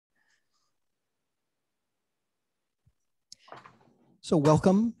So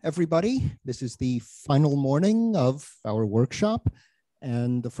welcome, everybody. This is the final morning of our workshop.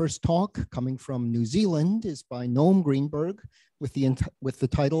 And the first talk coming from New Zealand is by Noam Greenberg with the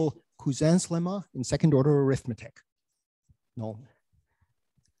title Cousin's Lemma in Second Order Arithmetic. Noam.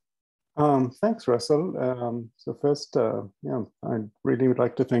 Thanks, Russell. So first, I really would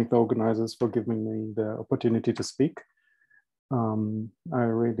like to thank the organizers for giving me the opportunity to speak. I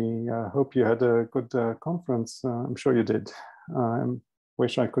really hope you had a good conference. I'm sure you did. I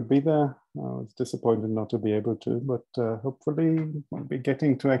wish I could be there. I was disappointed not to be able to, but hopefully I'll be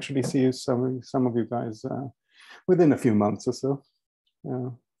getting to actually see some of you guys within a few months or so.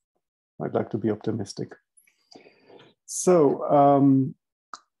 I'd like to be optimistic. So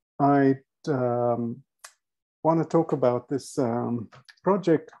I want to talk about this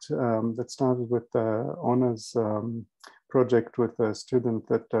project that started with the honors project with a student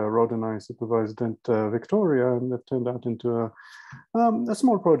that Rod and I supervised at Victoria, and that turned out into a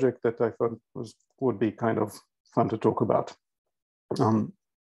small project that I thought would be kind of fun to talk about. So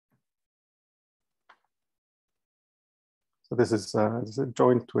this is a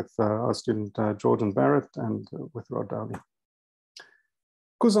joint with our student Jordan Barrett and with Rod Dowley.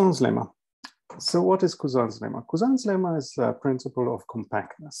 Cousin's lemma. So what is Cousin's lemma? Cousin's lemma is a principle of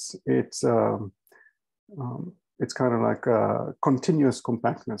compactness. It's kind of like a continuous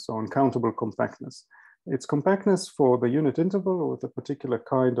compactness or uncountable compactness. It's compactness for the unit interval with a particular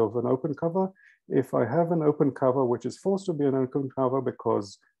kind of an open cover. If I have an open cover, which is forced to be an open cover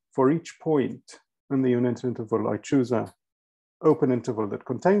because for each point in the unit interval, I choose an open interval that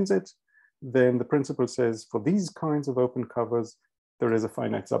contains it, then the principle says for these kinds of open covers, there is a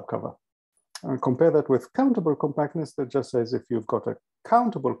finite subcover. Compare that with countable compactness that just says if you've got a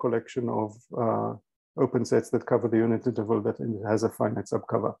countable collection of open sets that cover the unit interval, that it has a finite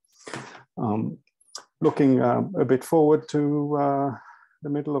subcover. Looking a bit forward to the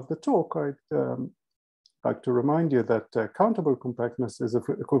middle of the talk, I'd like to remind you that countable compactness is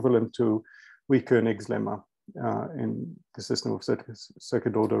equivalent to Koenig's lemma in the system of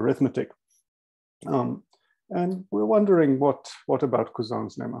second order arithmetic. And we're wondering what about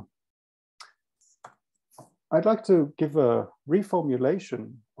Cousin's lemma? I'd like to give a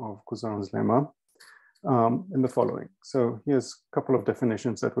reformulation of Cousin's lemma in the following. So here's a couple of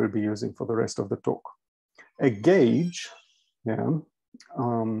definitions that we'll be using for the rest of the talk. A gauge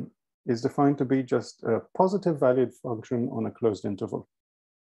is defined to be just a positive valued function on a closed interval.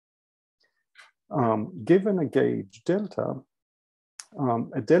 Given a gauge delta,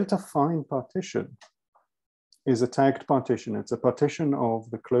 a delta fine partition is a tagged partition. It's a partition of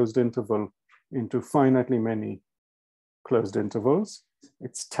the closed interval into finitely many closed intervals.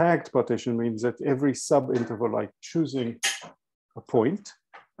 Its tagged partition means that every sub-interval I'm choosing a point.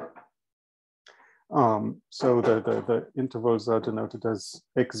 So the intervals are denoted as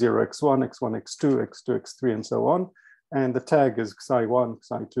x0, x1, x1, x2, x2, x3, and so on. And the tag is xi1,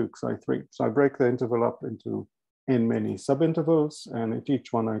 xi2, xi3. So I break the interval up into n many sub-intervals, and at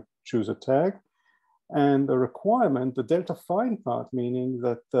each one I choose a tag. And the requirement, the delta fine part, meaning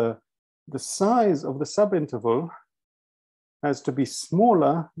that the size of the sub-interval has to be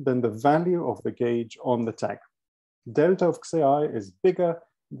smaller than the value of the gauge on the tag. Delta of xi is bigger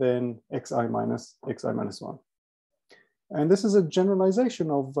than xi minus 1. And this is a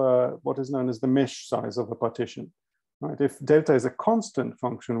generalization of what is known as the mesh size of a partition. Right? If delta is a constant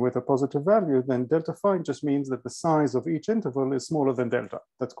function with a positive value, then delta fine just means that the size of each interval is smaller than delta.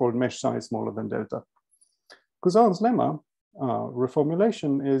 That's called mesh size smaller than delta. Cousin's lemma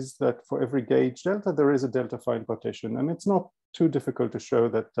reformulation is that for every gauge delta, there is a delta fine partition. And it's not too difficult to show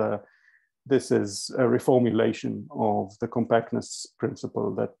that this is a reformulation of the compactness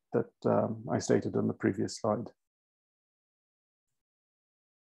principle that I stated on the previous slide.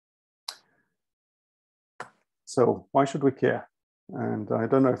 So why should we care? And I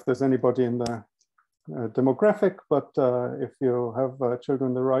don't know if there's anybody in the demographic, but if you have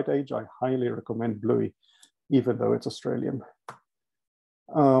children the right age, I highly recommend Bluey, even though it's Australian.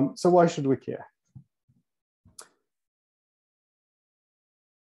 So why should we care?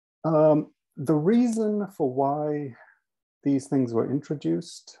 The reason for why these things were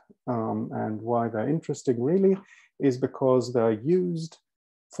introduced and why they're interesting really is because they're used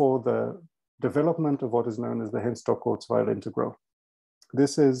for the development of what is known as the Henstock-Kurzweil integral.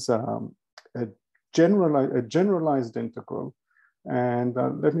 This is a generalized integral. And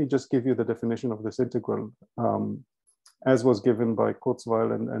let me just give you the definition of this integral as was given by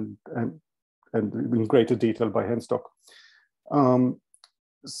Kurzweil and in greater detail by Henstock.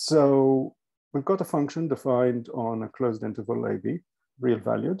 So we've got a function defined on a closed interval AB, real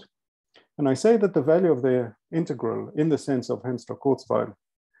valued. And I say that the value of the integral in the sense of Henstock-Kurzweil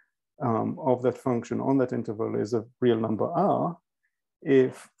of that function on that interval is a real number r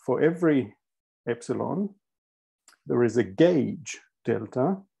if for every epsilon there is a gauge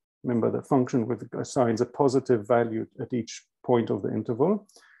delta. Remember, the function assigns a positive value at each point of the interval,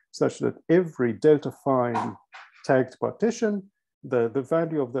 such that every delta fine tagged partition, the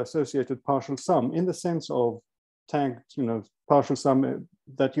value of the associated partial sum in the sense of tagged, partial sum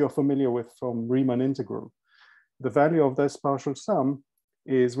that you're familiar with from Riemann integral. The value of this partial sum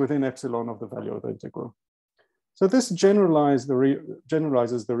is within epsilon of the value of the integral. So this generalizes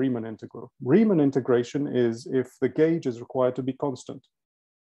the Riemann integral. Riemann integration is if the gauge is required to be constant,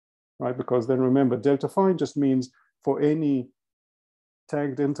 right? Because then remember, delta fine just means for any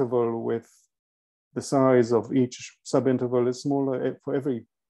tagged interval with the size of each subinterval is smaller, for every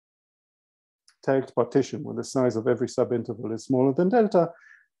tagged partition where the size of every subinterval is smaller than delta,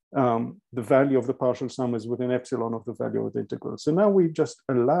 the value of the partial sum is within epsilon of the value of the integral. So now we just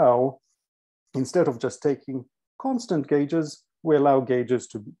allow, instead of just taking constant gauges, we allow gauges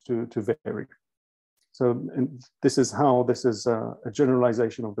to vary. So this is a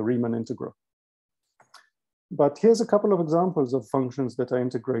generalization of the Riemann integral. But here's a couple of examples of functions that are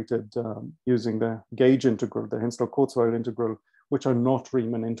integrated using the gauge integral, the Henstock-Kurzweil integral, which are not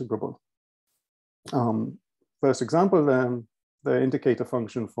Riemann integrable. First example, the indicator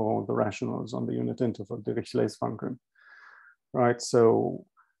function for the rationals on the unit interval, the Dirichlet's function, right? So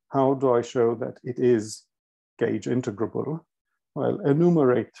how do I show that it is gauge integrable? Well,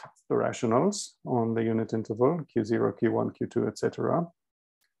 enumerate the rationals on the unit interval, Q0, Q1, Q2, etc.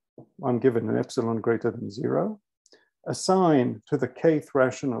 I'm given an epsilon greater than 0. Assign to the kth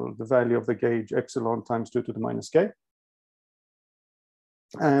rational the value of the gauge epsilon times 2 to the minus k.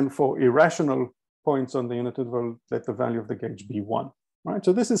 And for irrational points on the unit interval, let the value of the gauge be 1. Right?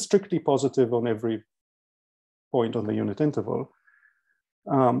 So this is strictly positive on every point on the unit interval.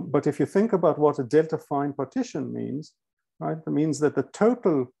 But if you think about what a delta fine partition means, right, it means that the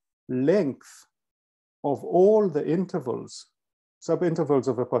total length of all the intervals, subintervals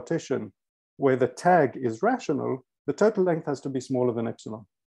of a partition where the tag is rational, the total length has to be smaller than epsilon.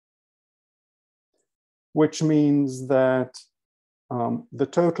 Which means that the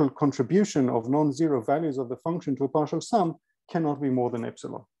total contribution of non-zero values of the function to a partial sum cannot be more than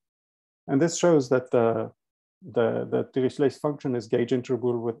epsilon. And this shows that the Dirichlet's function is gauge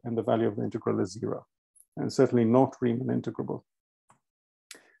integrable and the value of the integral is 0, and certainly not Riemann integrable.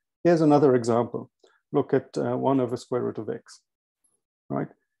 Here's another example. Look at 1 over square root of x, right?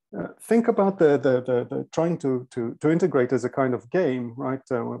 Think about the trying to integrate as a kind of game, right?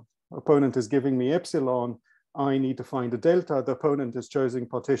 Opponent is giving me epsilon. I need to find a delta. The opponent is choosing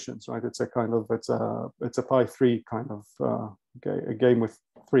partitions, right? It's a kind of, it's a pi 3 kind of a game with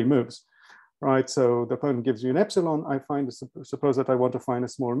 3 moves, right? So the opponent gives you an epsilon. I suppose that I want to find a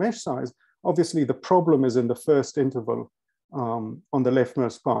small mesh size. Obviously, the problem is in the first interval on the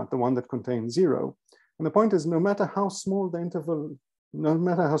leftmost part, the one that contains 0. And the point is, no matter how small the interval, no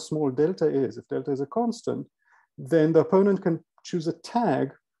matter how small delta is, if delta is a constant, then the opponent can choose a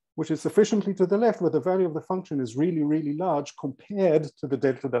tag which is sufficiently to the left where the value of the function is really, really large compared to the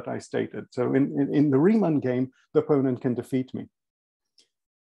delta that I stated. So in the Riemann game, the opponent can defeat me.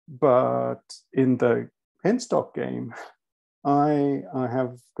 But in the Henstock game, I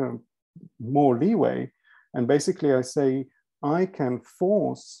have more leeway. And basically I say, I can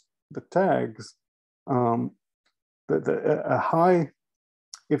force the tags,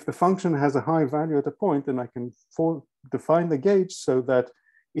 if the function has a high value at a point, then I can define the gauge so that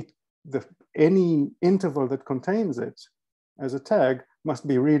any interval that contains it as a tag must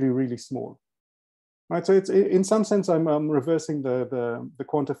be really, really small. Right, so it's in some sense I'm reversing the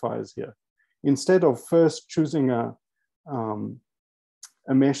quantifiers here. Instead of first choosing a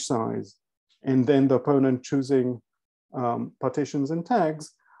mesh size and then the opponent choosing partitions and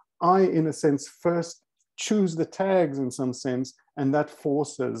tags, I, in a sense, first choose the tags in some sense, and that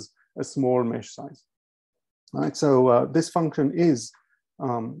forces a small mesh size. Right, so this function is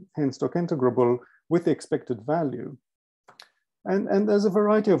Henstock integrable with the expected value. And there's a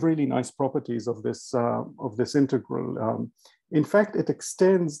variety of really nice properties of this integral. In fact, it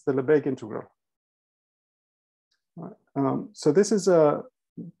extends the Lebesgue integral. So this is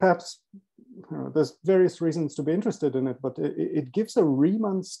perhaps there's various reasons to be interested in it, but it gives a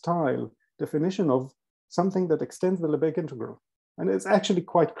Riemann style definition of something that extends the Lebesgue integral, and it's actually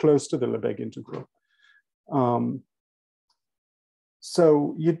quite close to the Lebesgue integral.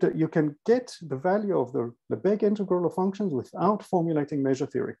 So you can get the value of the Lebesgue integral of functions without formulating measure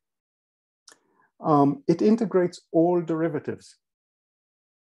theory. It integrates all derivatives.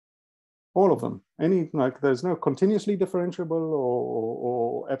 All of them. There's no continuously differentiable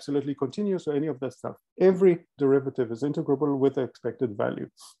or absolutely continuous or any of that stuff. Every derivative is integrable with the expected value.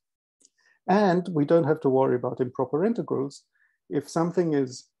 And we don't have to worry about improper integrals. If something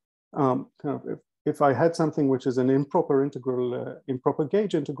is, if I had something which is an improper integral, improper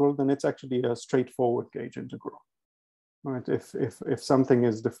gauge integral, then it's actually a straightforward gauge integral. Right? If something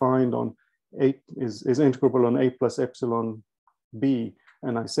is defined on is integrable on a plus epsilon b,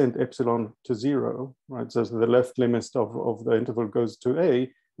 and I sent epsilon to 0, right? So the left limit of the interval goes to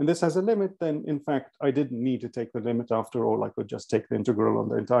a, and this has a limit, then in fact, I didn't need to take the limit after all. I could just take the integral on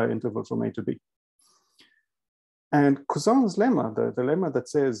the entire interval from a to b. And Cousin's lemma, the lemma that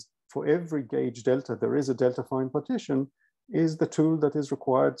says for every gauge delta, there is a delta fine partition, is the tool that is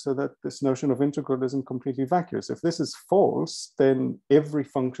required so that this notion of integral isn't completely vacuous. If this is false, then every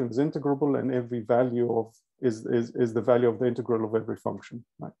function is integrable and every value of is the value of the integral of every function.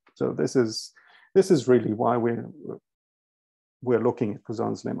 Right? So this is really why we're looking at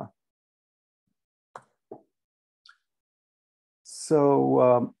Cousin's lemma.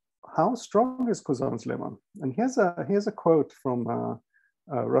 So how strong is Cousin's lemma? And here's a quote from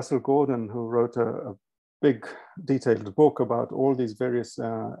Russell Gordon, who wrote a big detailed book about all these various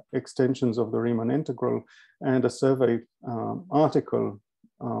extensions of the Riemann integral, and a survey article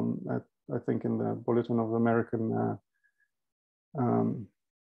I think in the Bulletin of the American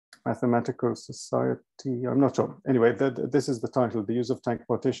Mathematical Society. I'm not sure. Anyway, this is the title, The Use of Tag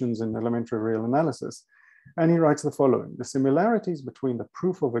Partitions in Elementary Real Analysis. And he writes the following: the similarities between the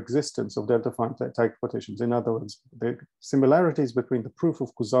proof of existence of delta fine tag partitions, in other words, the similarities between the proof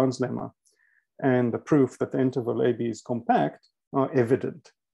of Cousin's lemma and the proof that the interval AB is compact, are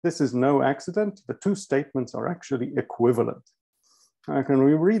evident. This is no accident. The two statements are actually equivalent. When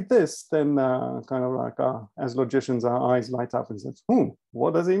we read this, then kind of like as logicians, our eyes light up and say,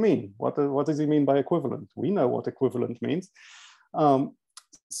 what does he mean? What does he mean by equivalent? We know what equivalent means.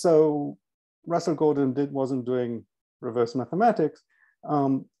 So Russell Gordon wasn't doing reverse mathematics.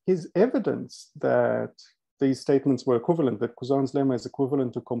 His evidence that these statements were equivalent, that Cousin's lemma is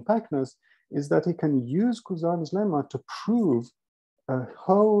equivalent to compactness, is that he can use Cousin's lemma to prove a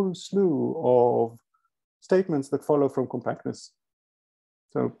whole slew of statements that follow from compactness.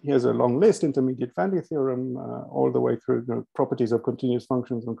 So here's a long list: intermediate value theorem, all the way through the properties of continuous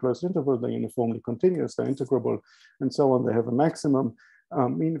functions on closed interval. They're uniformly continuous, they're integrable, and so on. They have a maximum,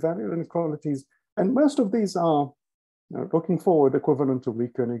 mean value inequalities. And most of these are, looking forward, equivalent to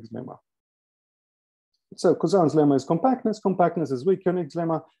Weak-Koenig's lemma. So Cousin's lemma is compactness. Compactness is Weak-Koenig's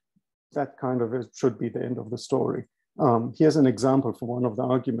lemma. That kind of should be the end of the story. Here's an example for one of the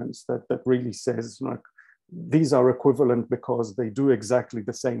arguments that really says, like, these are equivalent because they do exactly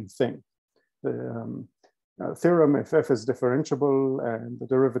the same thing. The theorem, if f is differentiable and the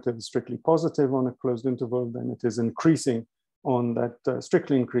derivative is strictly positive on a closed interval, then it is increasing on that,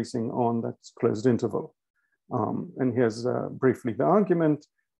 strictly increasing on that closed interval. And here's briefly the argument.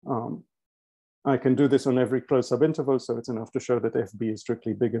 I can do this on every closed subinterval, so it's enough to show that fb is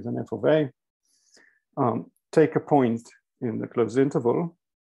strictly bigger than f of a. Take a point in the closed interval.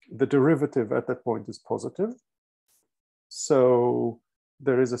 The derivative at that point is positive. So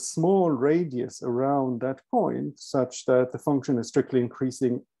there is a small radius around that point such that the function is strictly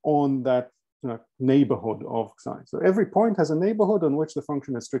increasing on that neighborhood of psi. So every point has a neighborhood on which the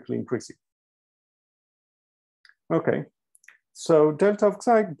function is strictly increasing. Okay, so delta of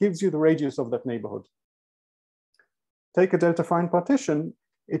psi gives you the radius of that neighborhood. Take a delta fine partition,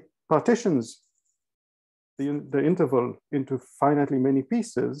 it partitions the interval into finitely many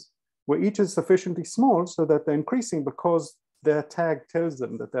pieces where each is sufficiently small so that they're increasing because their tag tells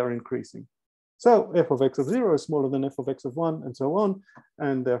them that they're increasing. So f of x of 0 is smaller than f of x of 1 and so on,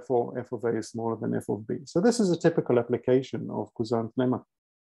 and therefore f of a is smaller than f of b. So this is a typical application of Cousin's lemma.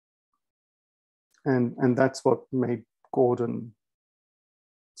 And that's what made Gordon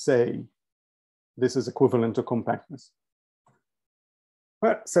say this is equivalent to compactness.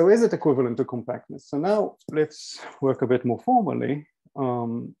 Well, so is it equivalent to compactness? So now let's work a bit more formally.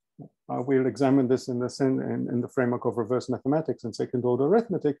 We'll examine this in the framework of reverse mathematics and second order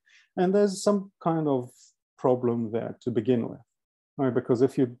arithmetic. And there's some kind of problem there to begin with, right? Because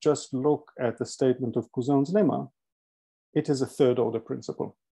if you just look at the statement of Cousin's lemma, it is a third order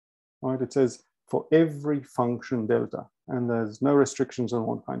principle, right? It says for every function delta, and there's no restrictions on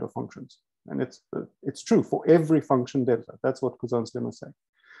what kind of functions. And it's true for every function delta. That's what Cousin's lemma say,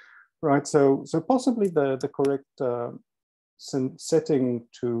 right? So possibly the correct setting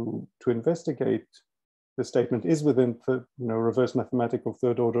to investigate the statement is within reverse mathematical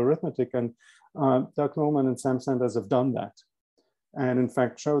third order arithmetic, and Doug Norman and Sam Sanders have done that. and in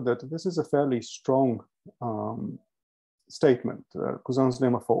fact showed that this is a fairly strong statement. Cousin's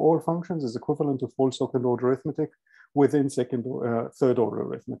lemma for all functions is equivalent to full second order arithmetic within third order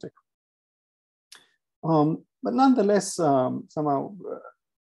arithmetic. But nonetheless, somehow,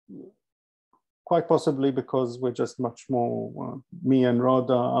 quite possibly because we're just much more, me and Rod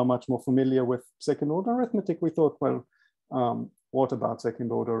are much more familiar with second order arithmetic, we thought, well, what about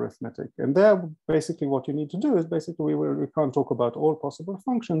second order arithmetic? And there, basically what you need to do is basically, we can't talk about all possible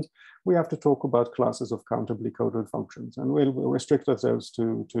functions. We have to talk about classes of countably coded functions, and we'll restrict ourselves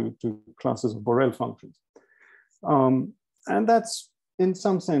to classes of Borel functions. And that's, in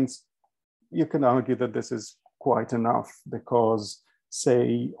some sense, you can argue that this is quite enough, because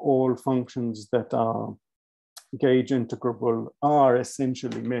say all functions that are gauge integrable are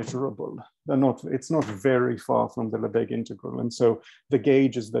essentially measurable. They're not, it's not very far from the Lebesgue integral. And so the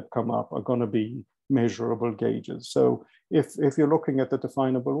gauges that come up are going to be measurable gauges. So if you're looking at the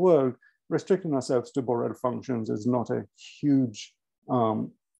definable world, restricting ourselves to Borel functions is not a huge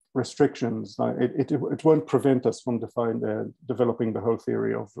restrictions. It won't prevent us from developing the whole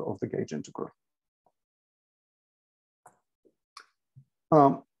theory of the gauge integral.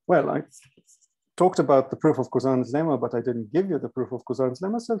 Well, I talked about the proof of Cousin's lemma, but I didn't give you the proof of Cousin's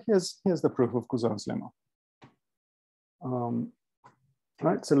lemma. So here's the proof of Cousin's lemma.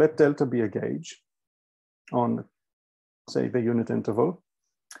 Right, so let delta be a gauge on, say, the unit interval.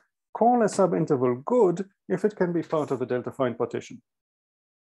 Call a subinterval good if it can be part of a delta-find partition.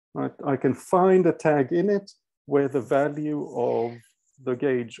 Right, I can find a tag in it where the value of the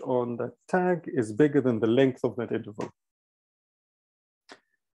gauge on that tag is bigger than the length of that interval.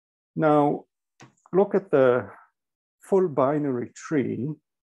 Now, look at the full binary tree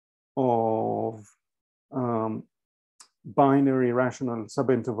of binary rational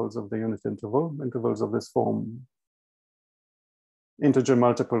subintervals of the unit interval, intervals of this form, integer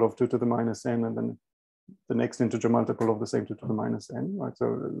multiple of 2 to the minus n, and then the next integer multiple of the same 2 to the minus n, right?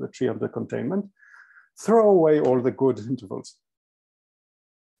 So the tree under containment. Throw away all the good intervals,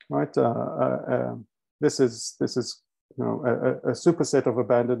 right? This is you know, a superset of a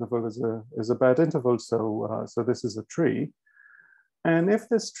bad interval is a bad interval, so this is a tree. And if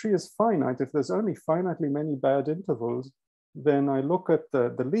this tree is finite, if there's only finitely many bad intervals, then I look at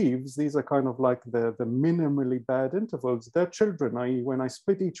the leaves. These are kind of like the minimally bad intervals. They're children, i.e. when I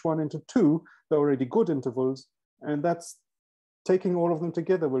split each one into 2, they're already good intervals, and that's taking all of them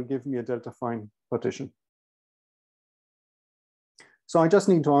together will give me a delta-fine partition. So I just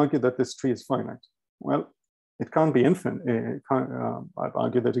need to argue that this tree is finite. Well, it can't be infinite. I've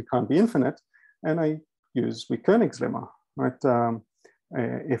argued that it can't be infinite, and I use Koenig's lemma, right?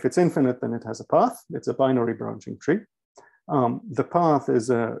 If it's infinite, then it has a path. It's a binary branching tree. The path is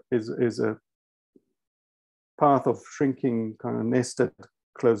a path of shrinking kind of nested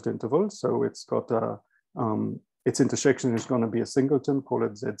closed intervals. So it's got its intersection is going to be a singleton, call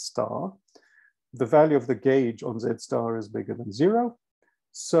it Z star. The value of the gauge on Z star is bigger than 0.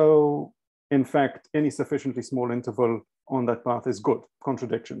 So in fact, any sufficiently small interval on that path is good.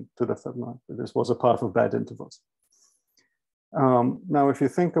 Contradiction to the third line. This was a path of bad intervals. Now, if you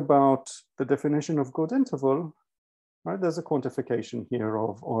think about the definition of good interval, right, there's a quantification here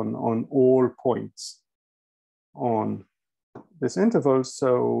of on all points on this interval.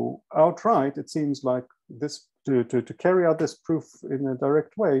 So outright, it seems like this to carry out this proof in a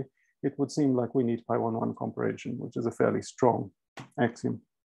direct way, it would seem like we need pi1,1 comparison, which is a fairly strong axiom.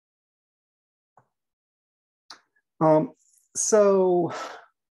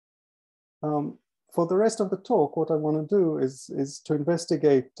 For the rest of the talk, what I want to do is to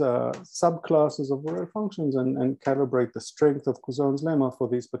investigate subclasses of Borel functions and calibrate the strength of Cousin's lemma for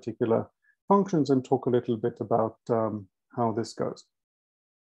these particular functions and talk a little bit about how this goes.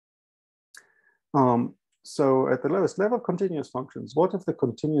 So at the lowest level, continuous functions. What if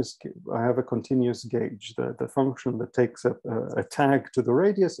I have a continuous gauge? The function that takes a tag to the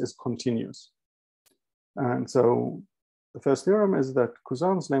radius is continuous. And so the first theorem is that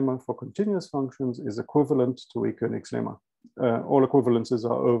Cousin's lemma for continuous functions is equivalent to Koenig's lemma. All equivalences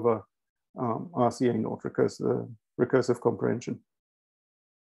are over RCA naught, recursive comprehension.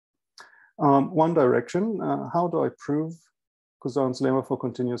 One direction, how do I prove Cousin's lemma for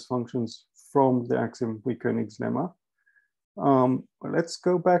continuous functions from the axiom Koenig's lemma? Let's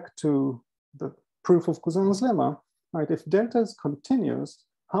go back to the proof of Cousin's lemma. Right, if delta is continuous,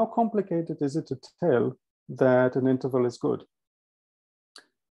 how complicated is it to tell that an interval is good?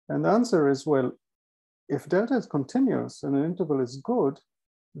 And the answer is, well, if delta is continuous and an interval is good,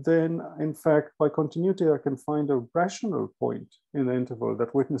 then in fact, by continuity, I can find a rational point in the interval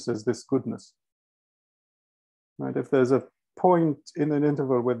that witnesses this goodness. Right? If there's a point in an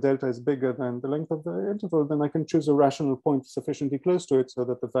interval where delta is bigger than the length of the interval, then I can choose a rational point sufficiently close to it so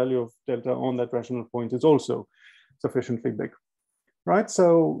that the value of delta on that rational point is also sufficiently big, right?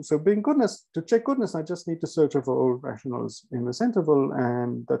 So being goodness, to check goodness, I just need to search over all rationals in this interval,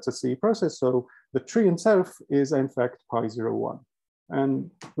 and that's a C process. So the tree itself is in fact pi 0, 1.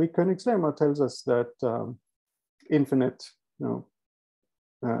 And Koenig's lemma tells us that infinite, the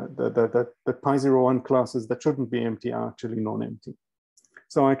pi 0, 1 classes that shouldn't be empty are actually non-empty.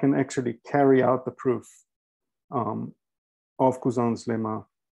 So I can actually carry out the proof of Cousin's lemma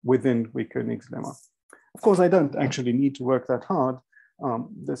within Koenig's lemma. Of course, I don't actually need to work that hard.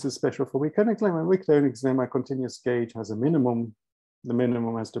 This is special for Koenig's lemma. Koenig's lemma, continuous gauge has a minimum. The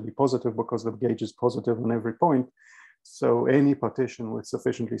minimum has to be positive because the gauge is positive on every point. So any partition with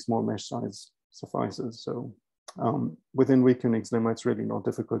sufficiently small mesh size suffices. So within Koenig's lemma, it's really not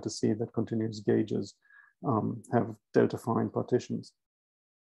difficult to see that continuous gauges have delta-fine partitions.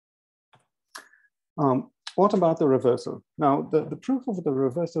 What about the reversal? Now, the proof of the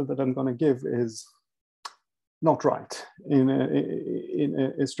reversal that I'm going to give is not right in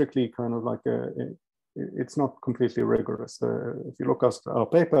a strictly kind of like it's not completely rigorous. If you look at our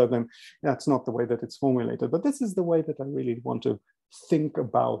paper, then that's not the way that it's formulated, but this is the way that I really want to think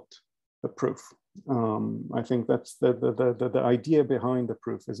about the proof. I think that's the idea behind the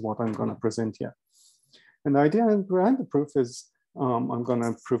proof is what I'm going to present here. And the idea behind the proof is I'm going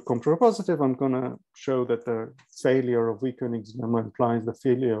to prove contrapositive. I'm going to show that the failure of Koenig's lemma implies the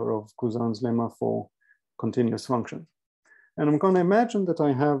failure of Cousin's lemma for continuous functions. And I'm going to imagine that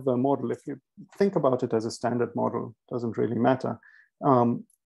I have a model. If you think about it as a standard model, doesn't really matter,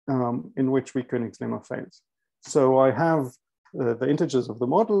 in which Koenig's lemma fails. So I have the integers of the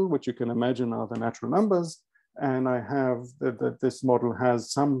model, which you can imagine are the natural numbers. And I have this model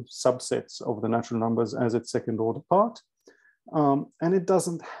has some subsets of the natural numbers as its second order part. And it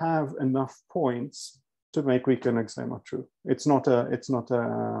doesn't have enough points to make Koenig's lemma true. It's not a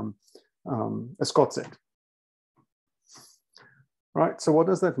Scott set. Right, so what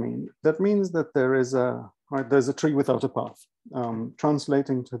does that mean? That means that there's a tree without a path.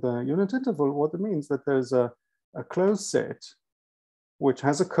 Translating to the unit interval, what it means that there's a closed set which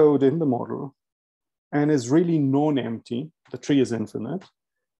has a code in the model and is really non-empty. The tree is infinite,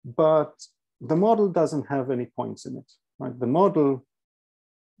 but the model doesn't have any points in it. Right? The model,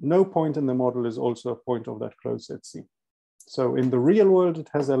 no point in the model is also a point of that closed set C. So in the real world, it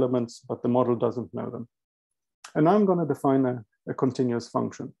has elements, but the model doesn't know them. And I'm going to define a continuous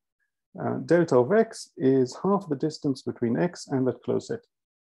function. Delta of x is half the distance between x and that closed set.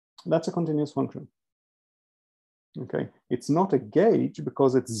 That's a continuous function. Okay, it's not a gauge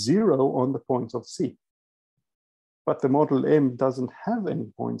because it's 0 on the points of C. But the model M doesn't have any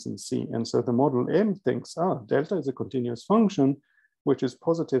points in C. And so the model M thinks, delta is a continuous function, which is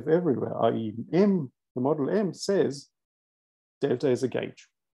positive everywhere, i.e. the model M says delta is a gauge.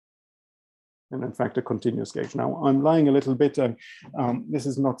 And in fact, a continuous gauge. Now, I'm lying a little bit. This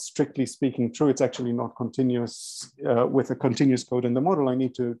is not strictly speaking true. It's actually not continuous with a continuous code in the model. I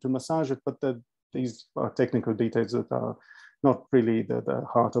need to massage it, but these are technical details that are not really the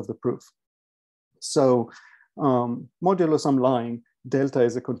heart of the proof. So modulus I'm lying, delta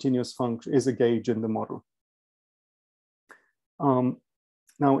is a continuous function, is a gauge in the model.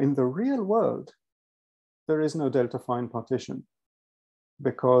 Now, in the real world, there is no delta-fine partition.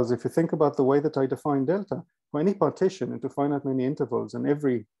 Because if you think about the way that I define delta, for any partition into finite many intervals and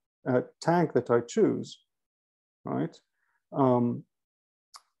every tag that I choose, right?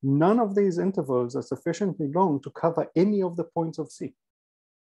 None of these intervals are sufficiently long to cover any of the points of C.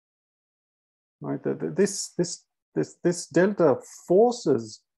 Right? This delta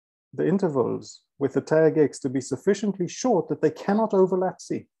forces the intervals with the tag x to be sufficiently short that they cannot overlap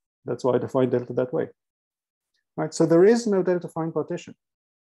C. That's why I define delta that way. Right? So there is no delta-fine partition,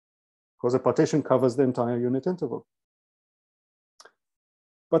 because a partition covers the entire unit interval.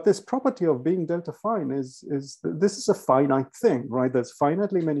 But this property of being delta-fine this is a finite thing, right? There's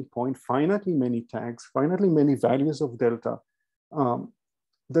finitely many points, finitely many tags, finitely many values of delta.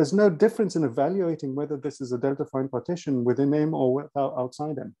 There's no difference in evaluating whether this is a delta-fine partition within M or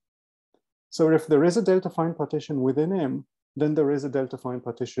outside M. So if there is a delta-fine partition within M, then there is a delta-fine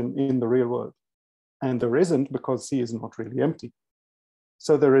partition in the real world. And there isn't because C is not really empty.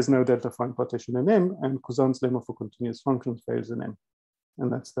 So there is no delta-fine partition in M, and Cousin's lemma for continuous functions fails in M.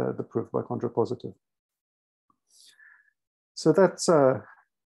 And that's the proof by contrapositive. So that's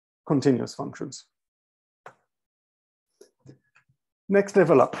continuous functions. Next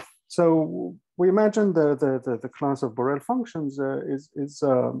level up. So we imagine the class of Borel functions is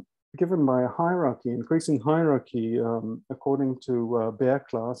given by a hierarchy, increasing hierarchy according to Baire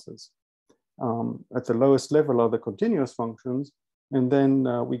classes. At the lowest level are the continuous functions, and then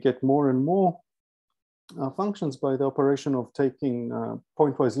we get more and more functions by the operation of taking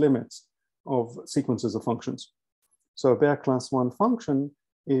pointwise limits of sequences of functions. So a Baire class 1 function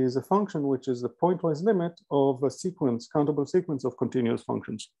is a function which is the pointwise limit of a sequence, countable sequence of continuous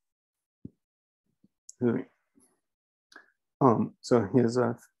functions. So here's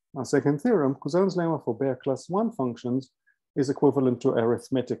our second theorem. Cousin's lemma for Baire class 1 functions is equivalent to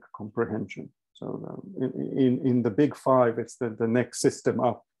arithmetic comprehension. So in the big five, it's the next system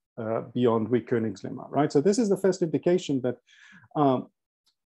up beyond Königs lemma, right? So this is the first indication that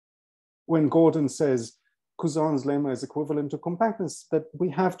when Gordon says Cousin's lemma is equivalent to compactness, that we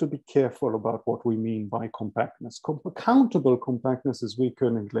have to be careful about what we mean by compactness. Countable compactness is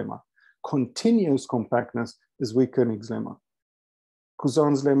Königs lemma. Continuous compactness is Königs lemma.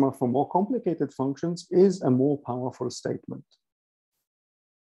 Cousin's lemma for more complicated functions is a more powerful statement.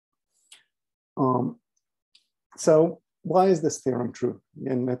 So why is this theorem true?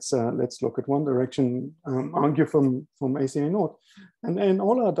 And let's look at one direction, argue from ACA naught. And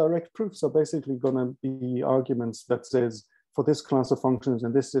all our direct proofs are basically going to be arguments that says for this class of functions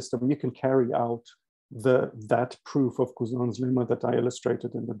in this system, you can carry out that proof of Cousin's lemma that I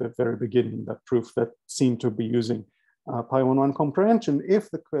illustrated in the very beginning, that proof that seemed to be using pi1-1 comprehension. If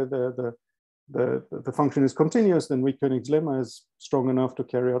the function is continuous, then Königs lemma is strong enough to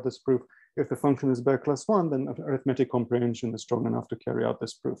carry out this proof. If the function is Baire class 1, then arithmetic comprehension is strong enough to carry out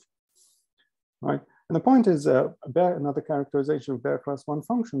this proof, right? And the point is, another characterization of Baire class 1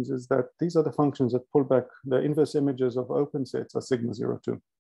 functions is that these are the functions that pull back the inverse images of open sets are sigma 0, 2,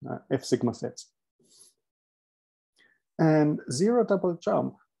 F sigma sets. And zero double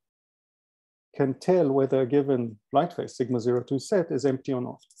jump can tell whether a given lightface sigma 0, 2 set is empty or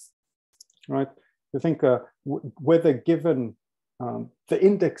not, right? You think whether given the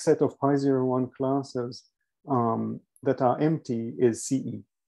index set of pi01 classes that are empty is CE,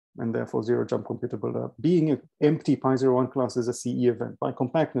 and therefore zero jump computable. Being an empty pi01 class is a CE event. By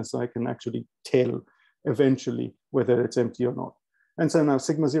compactness, I can actually tell eventually whether it's empty or not. And so now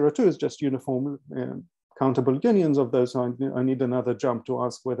sigma 0, 2 is just uniform countable unions of those. So I need another jump to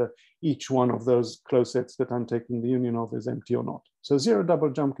ask whether each one of those closed sets that I'm taking the union of is empty or not. So zero double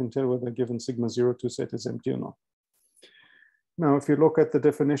jump can tell whether a given sigma 0, 2 set is empty or not. Now, if you look at the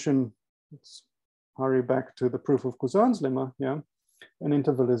definition, let's hurry back to the proof of Cousin's lemma. Yeah, an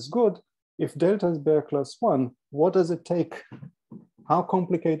interval is good. If delta is Baire class 1, what does it take? How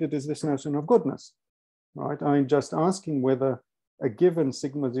complicated is this notion of goodness? Right? I'm just asking whether a given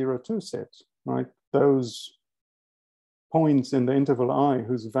sigma 0, 2 set, right? Those points in the interval I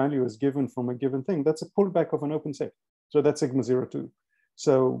whose value is given from a given thing, that's a pullback of an open set. So that's sigma 0, 2.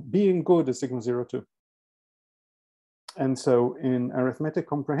 So being good is sigma 0, 2. And so in arithmetic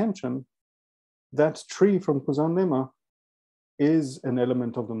comprehension, that tree from Cousin's lemma is an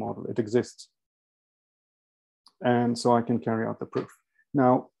element of the model. It exists. And so I can carry out the proof.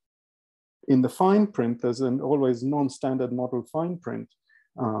 Now, in the fine print, there's an always non-standard model fine print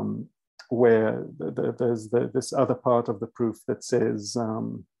where there's this other part of the proof that says,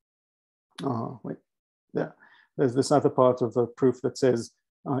 there's this other part of the proof that says,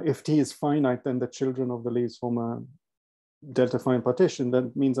 if T is finite, then the children of the leaves form a delta fine partition.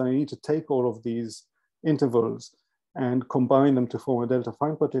 That means I need to take all of these intervals and combine them to form a delta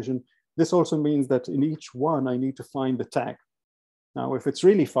fine partition. This also means that in each one, I need to find the tag. Now, if it's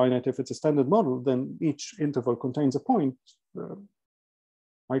really finite, if it's a standard model, then each interval contains a point.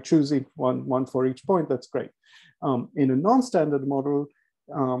 I choose one for each point, that's great. In a non-standard model,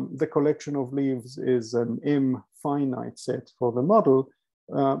 the collection of leaves is an M finite set for the model,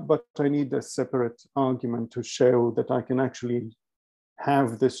 but I need a separate argument to show that I can actually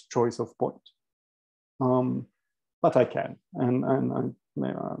have this choice of point. But I can, and I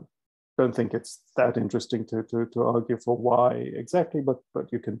don't think it's that interesting to argue for why exactly, but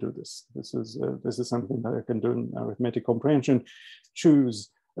you can do this. This is something that I can do in arithmetic comprehension. Choose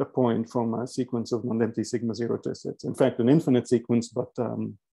a point from a sequence of non-empty sigma 0 2 sets. In fact, an infinite sequence, but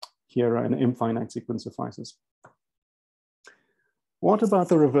here an infinite sequence suffices. What about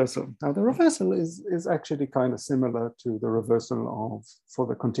the reversal? Now, the reversal is actually kind of similar to the reversal for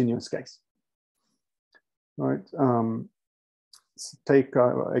the continuous case, right? Take,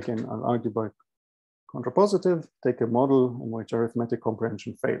 again, I'll argue by contrapositive, take a model in which arithmetic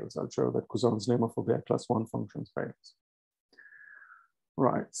comprehension fails. I'll show that Cousin's lemma for Baire class 1 functions fails.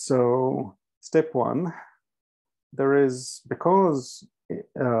 Right, so step one, there is, because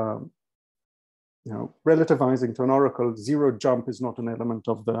relativizing to an oracle, zero jump is not an element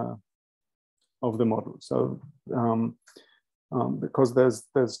of the model. So because there's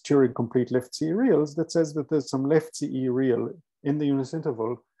Turing complete left CE reals that says that there's some left CE real in the unit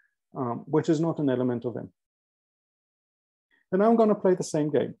interval, which is not an element of M. And now I'm going to play the same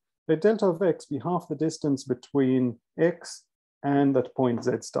game. Let delta of x be half the distance between x and that point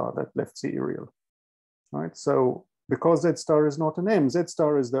z star, that left CE real. All right, so because z star is not an M, z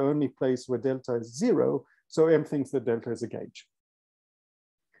star is the only place where delta is 0, so M thinks that delta is a gauge.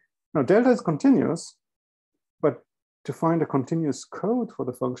 Now delta is continuous, but to find a continuous code for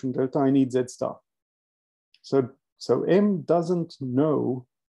the function delta, I need z star. So M doesn't know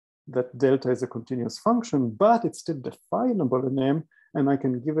that delta is a continuous function, but it's still definable in M, and I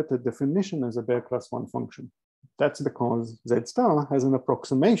can give it a definition as a Baire class 1 function. That's because z star has an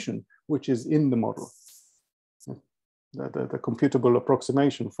approximation, which is in the model. The computable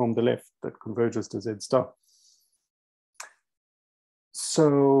approximation from the left that converges to z star.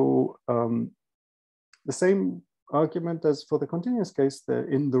 So the same argument as for the continuous case,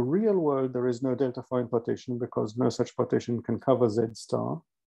 in the real world, there is no delta fine partition because no such partition can cover z star.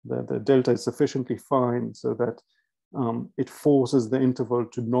 The delta is sufficiently fine so that it forces the interval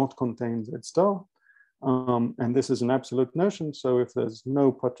to not contain z star. And this is an absolute notion. So if there's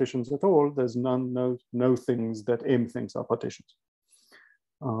no partitions at all, there's no things that M thinks are partitions.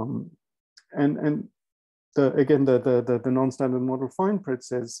 And again, the non-standard model fine print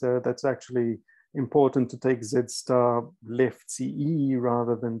says that's actually important to take z star left CE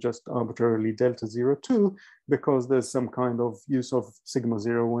rather than just arbitrarily delta 0,2, because there's some kind of use of sigma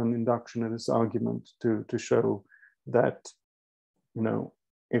 0,1 induction in this argument to show that,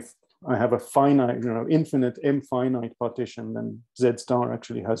 if I have a finite, infinite M finite partition, then z star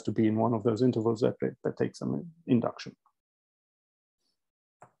actually has to be in one of those intervals that takes some induction.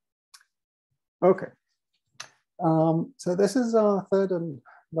 Okay. So this is our third and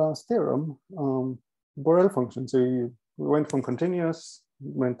last theorem, Borel function. So we went from continuous,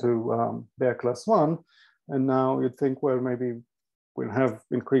 went to Baire class 1, and now you'd think, well, maybe we'll have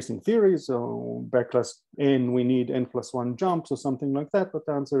increasing theories. So Baire class n, we need n+1 jumps or something like that. But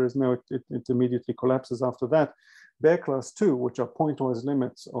the answer is no, it immediately collapses after that. Baire class 2, which are pointwise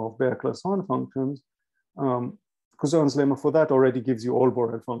limits of Baire class 1 functions, Cousin's lemma for that already gives you all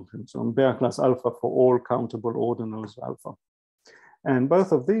Borel functions on Baire class alpha for all countable ordinals alpha. And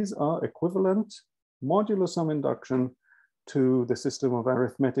both of these are equivalent modulo some induction to the system of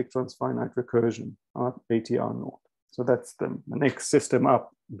arithmetic transfinite recursion, ATR naught. So that's the next system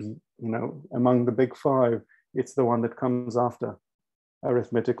up, among the big 5, it's the one that comes after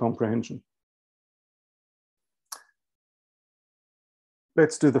arithmetic comprehension.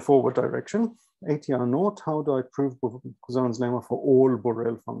 Let's do the forward direction. ATR naught, how do I prove Cousin's lemma for all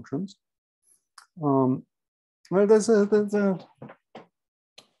Borel functions? Well, there's a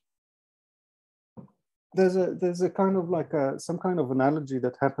kind of like some kind of analogy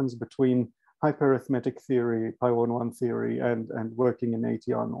that happens between hyperarithmetic theory, pi11 theory, and working in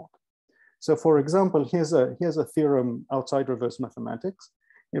ATR naught. So for example, here's a theorem outside reverse mathematics.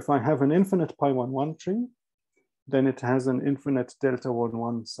 If I have an infinite pi11 tree, then it has an infinite delta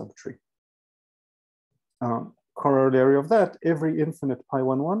 11 subtree. Corollary of that, every infinite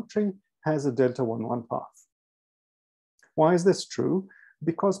pi11 tree has a delta 11 path. Why is this true?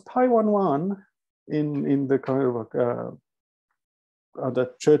 Because pi11 in the kind of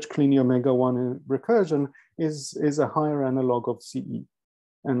the Church-Kleene omega 1 recursion is a higher analog of CE,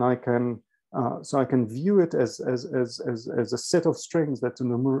 and I can view it as a set of strings that's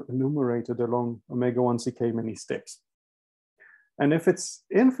enumerated along omega 1 ck many steps. And if it's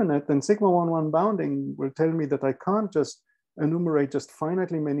infinite, then sigma 11 bounding will tell me that I can't just enumerate just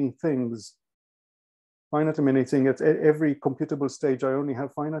finitely many things. Finitely many things at every computable stage, I only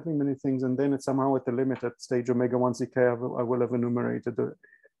have finitely many things, and then it's somehow at the limit at stage omega 1 ck, I will have enumerated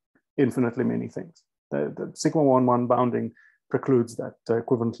infinitely many things. The sigma 11 bounding precludes that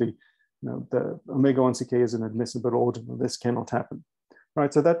equivalently. The omega 1 ck is an admissible ordinal. This cannot happen.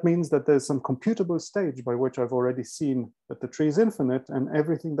 Right, so that means that there's some computable stage by which I've already seen that the tree is infinite, and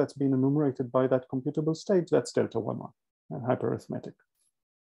everything that's been enumerated by that computable stage, that's delta 11, hyperarithmetic.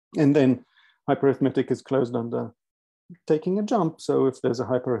 And then hyperarithmetic is closed under taking a jump. So if there's a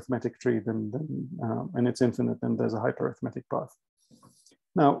hyperarithmetic tree, then and it's infinite, then there's a hyperarithmetic path.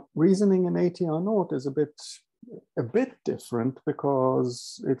 Now, reasoning in ATR naught is a bit different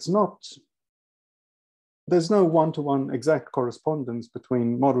because it's not. There's no one-to-one exact correspondence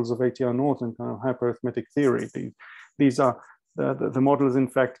between models of ATR naught and kind of hyperarithmetic theory. These are the models, in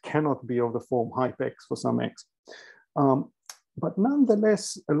fact, cannot be of the form hype x for some x. But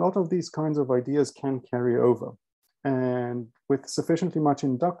nonetheless, a lot of these kinds of ideas can carry over. And with sufficiently much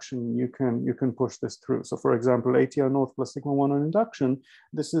induction, you can push this through. So for example, ATR naught plus sigma 1 on induction,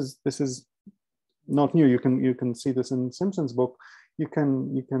 this is not new. You can see this in Simpson's book. You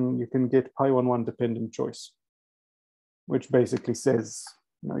can get pi11 dependent choice, which basically says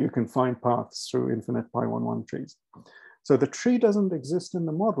you can find paths through infinite pi11 trees. So the tree doesn't exist in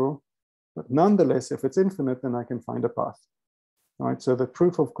the model, but nonetheless, if it's infinite, then I can find a path. All right. So the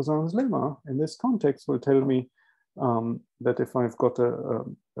proof of Cousin's lemma in this context will tell me that if I've got a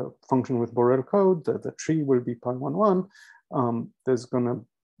function with Borel code, the tree will be pi11.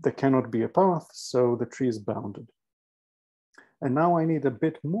 There cannot be a path, so the tree is bounded. And now I need a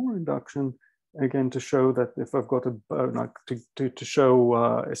bit more induction again to show that if I've got to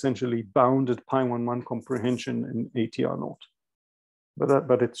show essentially bounded pi11 comprehension in ATR naught.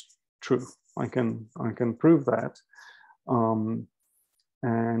 But it's true. I can prove that.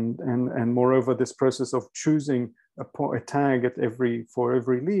 And moreover, this process of choosing a tag for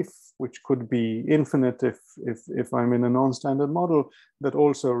every leaf, which could be infinite if I'm in a non-standard model, that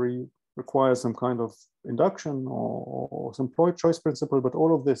also requires some kind of induction or some choice principle, but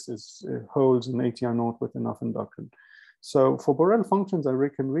all of this holds in ATR naught with enough induction. So for Borel functions, I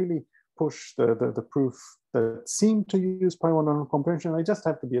can really push the proof that seem to use pi11 comprehension. I just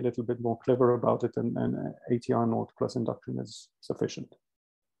have to be a little bit more clever about it, and ATR naught plus induction is sufficient.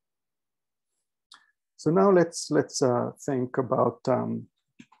 So now let's think about the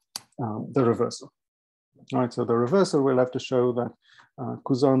reversal. All right, so the reversal will have to show that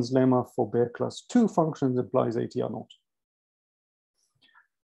Cousin's lemma for Baire class 2 functions implies ATR naught.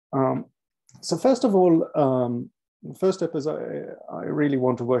 So first of all, the first step is I really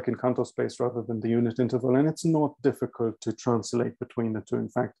want to work in Cantor space rather than the unit interval, and it's not difficult to translate between the two. In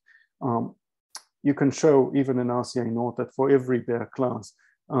fact, you can show even in RCA naught that for every Baire class,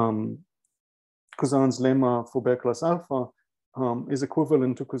 Cousin's lemma for Baire class alpha is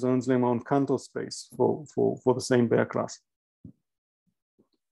equivalent to Cousin's lemma on Cantor space for the same Baire class.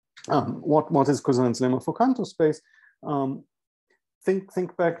 What is Cousin's lemma for Cantor space?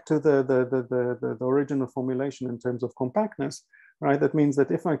 Think back to the original formulation in terms of compactness, right? That means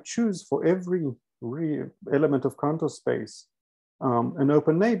that if I choose for every element of Cantor space an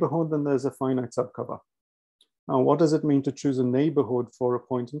open neighborhood, then there's a finite subcover. Now, what does it mean to choose a neighborhood for a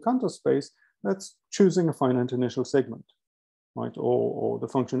point in Cantor space? That's choosing a finite initial segment, right? Or the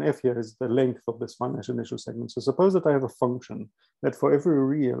function f here is the length of this finite initial segment. So suppose that I have a function that for every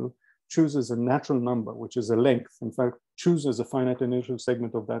real chooses a natural number, which is a length, in fact, chooses a finite initial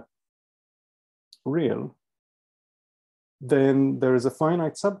segment of that real, then there is a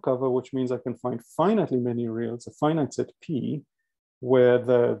finite subcover, which means I can find finitely many reals, a finite set P, where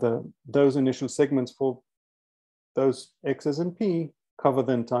those initial segments for those x's and P cover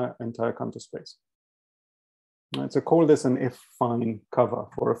the entire Cantor space. Right, so call this an F-fine cover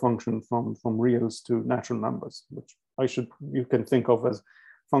for a function from reals to natural numbers, which you can think of as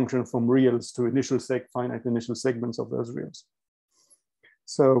function from reals to finite initial segments of those reals.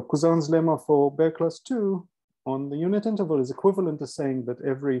 So Cousin's lemma for Baire class 2 on the unit interval is equivalent to saying that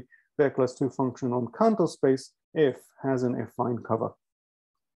every Baire class 2 function on Cantor space F has an F-fine cover.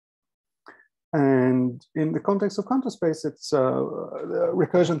 And in the context of Cantor space, it's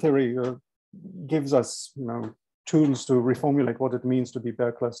recursion theory gives us tools to reformulate what it means to be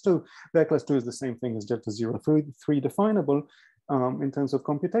Baire class 2. Baire class 2 is the same thing as delta 0, 3 definable. In terms of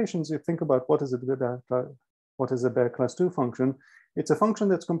computations, you think about what is a Baire class 2 function. It's a function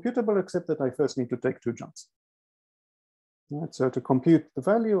that's computable, except that I first need to take 2 jumps. Right, so to compute the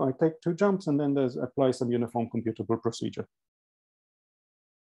value, I take 2 jumps, and then apply some uniform computable procedure.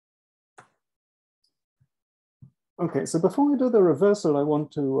 Okay, so before we do the reversal, I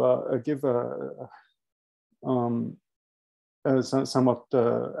want to give somewhat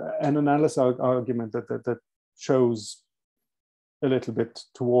an analysis argument that shows a little bit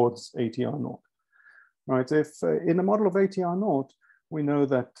towards ATR naught. Right, if in a model of ATR naught, we know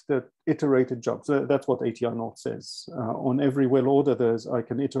that iterated jumps, that's what ATR naught says. On every well order, I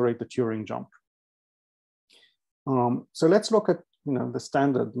can iterate the Turing jump. So let's look at the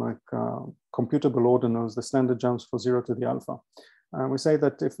standard, like computable order knows the standard jumps for 0 to the alpha. We say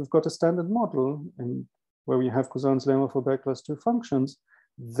that if we've got a standard model where we have Cousin's lemma for Baire class 2 functions,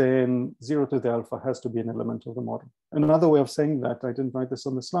 then 0 to the alpha has to be an element of the model. And another way of saying that, I didn't write this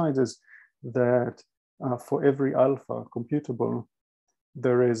on the slides, is that for every alpha computable,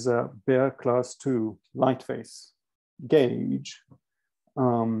 there is a Baire class 2 light phase gauge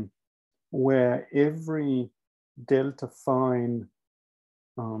where every delta fine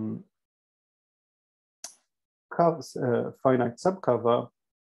finite subcover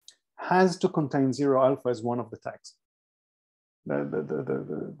has to contain 0 alpha as one of the tags.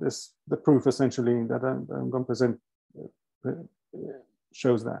 The proof essentially that I'm going to present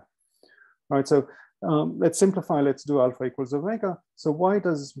shows that. All right, so let's simplify. Let's do alpha equals omega. So why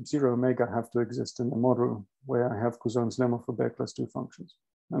does 0 omega have to exist in the model where I have Cousin's lemma for Baire plus 2 functions?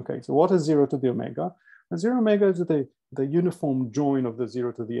 Okay, so what is 0 to the omega? And 0 omega is the uniform join of the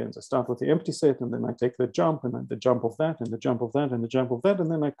 0 to the ends. I start with the empty set, and then I take the jump, and then the jump of that, and the jump of that, and the jump of that, and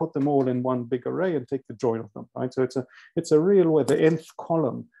then I put them all in one big array and take the join of them, right? So it's a real where the nth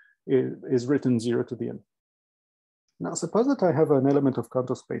column is written 0 to the end. Now, suppose that I have an element of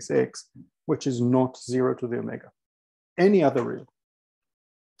Cantor space X, which is not 0 to the omega, any other real.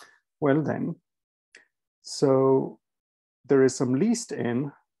 Well then, so there is some least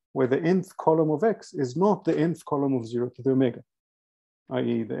n where the nth column of X is not the nth column of 0 to the omega,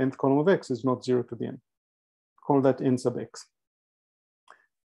 i.e. the nth column of X is not 0 to the n. Call that n sub X.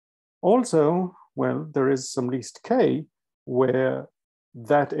 Also, well, there is some least K where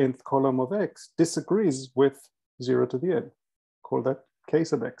that nth column of X disagrees with 0 to the n. Call that K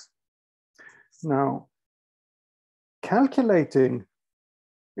sub X. Now, calculating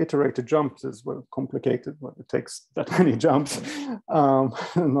iterated jumps is well complicated. Well, it takes that many jumps. I'm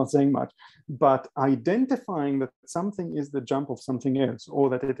not saying much, but identifying that something is the jump of something else, or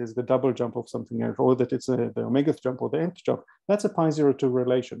that it is the double jump of something else, or that it's the omega jump or the nth jump, that's a pi0 2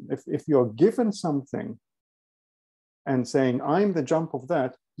 relation. If you're given something and saying, I'm the jump of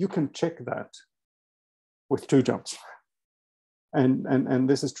that, you can check that with 2 jumps. And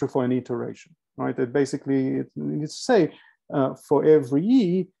this is true for an iteration, right? That basically, it needs to say, for every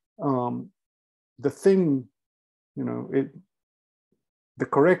E, the thing, the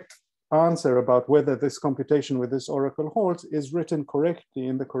correct answer about whether this computation with this oracle holds is written correctly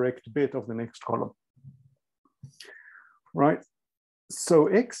in the correct bit of the next column, right? So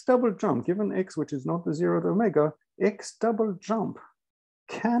X double jump, given X, which is not the 0 to omega, X double jump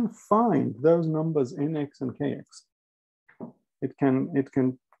can find those numbers nx and kx. It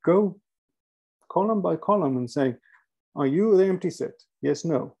can go column by column and say, are you the empty set? Yes,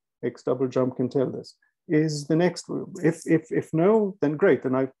 no. X double jump can tell this. Is the next, if no, then great.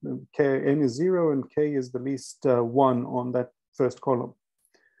 Then n is 0 and k is the least 1 on that first column.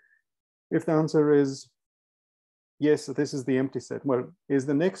 If the answer is yes, this is the empty set, well, is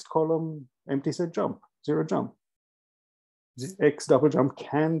the next column empty set jump, 0 jump? X double jump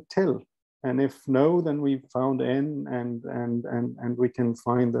can tell. And if no, then we found n and we can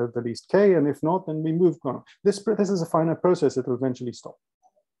find the least k. And if not, then we move on. This is a finite process. It will eventually stop.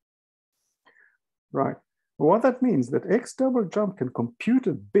 Right. What that means that X double jump can compute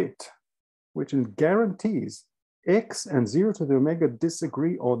a bit, which guarantees X and 0 to the omega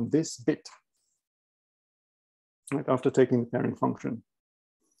disagree on this bit, right, after taking the pairing function.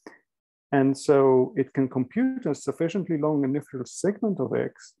 And so it can compute a sufficiently long initial segment of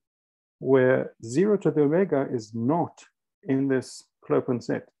X where 0 to the omega is not in this Clopin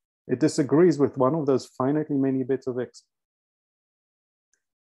set. It disagrees with one of those finitely many bits of X.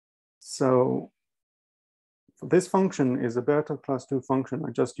 So this function is a Baire plus 2 function.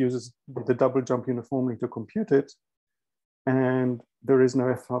 It just uses the double jump uniformly to compute it. And there is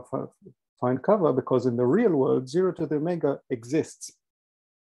no find cover because in the real world, 0 to the omega exists.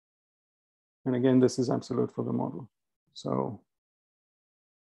 And again, this is absolute for the model. So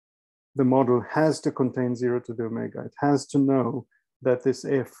the model has to contain 0 to the omega. It has to know that this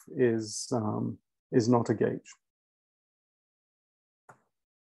f is not a gauge.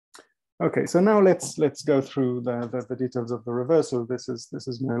 Okay, so now let's go through the details of the reversal. This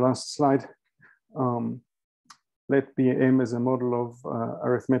is my last slide. Let BM is a model of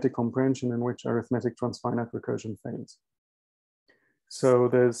arithmetic comprehension in which arithmetic transfinite recursion fails. So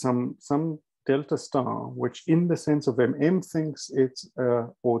there's some delta star, which in the sense of M thinks it's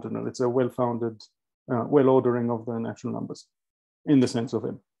ordinal. It's a well-founded, well-ordering of the natural numbers in the sense of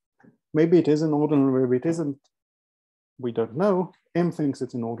M. Maybe it is an ordinal, maybe it isn't. We don't know. M thinks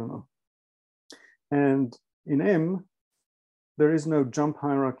it's an ordinal. And in M, there is no jump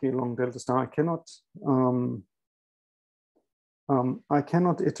hierarchy along delta star. I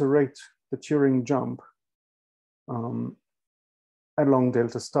cannot iterate the Turing jump along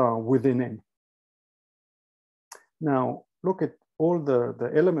delta star within M. Now, look at all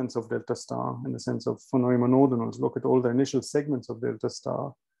the elements of delta star in the sense of von Neumann ordinals. Look at all the initial segments of delta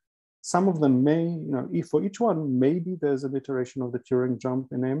star. Some of them may, for each one, maybe there's an iteration of the Turing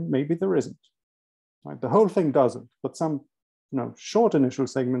jump in M, maybe there isn't. Right? The whole thing doesn't, but some short initial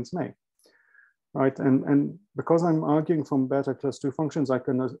segments may. right? And because I'm arguing from beta class 2 functions, I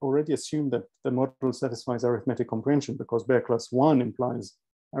can already assume that the model satisfies arithmetic comprehension because beta class 1 implies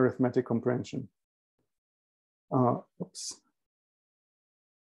arithmetic comprehension. Oops.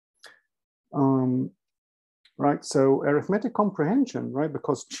 Right, so arithmetic comprehension, right,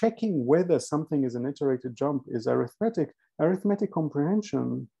 because checking whether something is an iterated jump is arithmetic. Arithmetic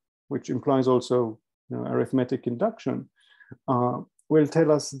comprehension, which implies also arithmetic induction, will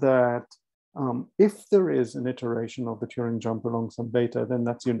tell us that if there is an iteration of the Turing jump along some beta, then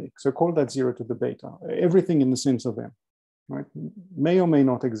that's unique. So call that 0 to the beta. Everything in the sense of M, right, may or may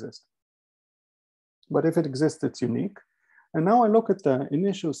not exist. But if it exists, it's unique. And now I look at the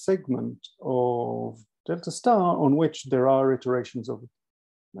initial segment of delta star on which there are iterations of,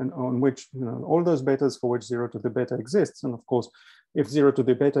 and on which all those betas for which 0 to the beta exists. And of course, if 0 to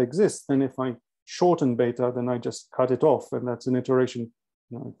the beta exists, then if I shorten beta, then I just cut it off, and that's an iteration.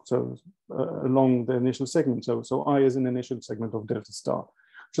 So along the initial segment. So I is an initial segment of delta star,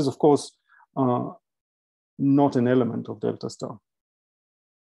 which is of course not an element of delta star.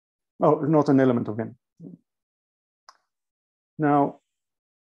 Oh, not an element of M. Now,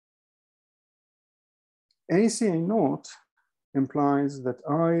 ACA naught implies that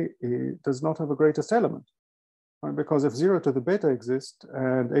I does not have a greatest element, right? Because if 0 to the beta exists,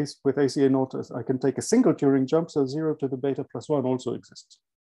 and with ACA naught, I can take a single Turing jump, so 0 to the beta plus 1 also exists,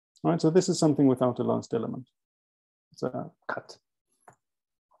 right? So this is something without a last element. It's a cut.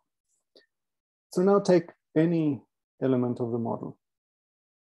 So now take any element of the model.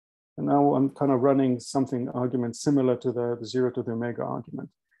 And now I'm kind of running something argument similar to the 0 to the omega argument.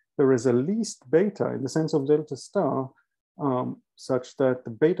 There is a least beta in the sense of delta star such that the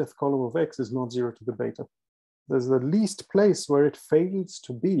beta-th column of X is not 0 to the beta. There's the least place where it fails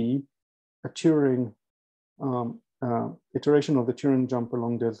to be a Turing iteration of the Turing jump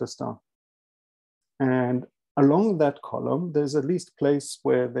along delta star. And along that column, there's at least place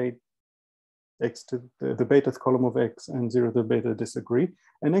where they X to the beta-th column of X and 0 to the beta disagree,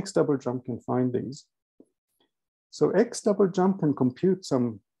 and X double jump can find these. So X double jump can compute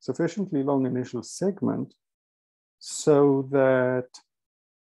some sufficiently long initial segment so that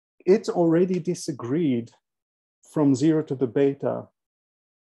it's already disagreed from 0 to the beta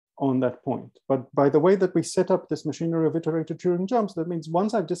on that point. But by the way that we set up this machinery of iterated Turing jumps, that means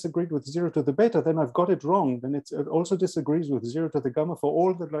once I've disagreed with 0 to the beta, then I've got it wrong. Then it also disagrees with 0 to the gamma for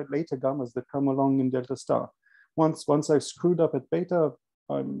all the later gammas that come along in delta star. Once I've screwed up at beta,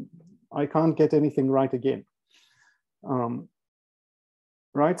 I can't get anything right again.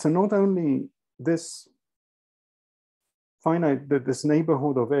 Right, so not only this finite, that this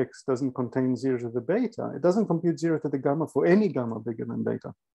neighborhood of X doesn't contain 0 to the beta, it doesn't compute 0 to the gamma for any gamma bigger than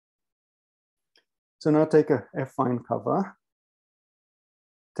beta. So now take a affine cover,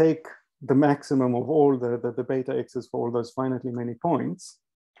 take the maximum of all the beta X's for all those finitely many points,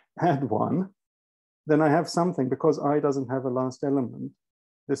 add 1, then I have something, because I doesn't have a last element,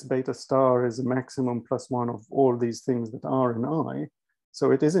 this beta star is a maximum plus 1 of all these things that are in I.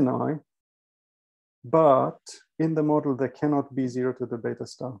 So it is in I, but in the model, there cannot be 0 to the beta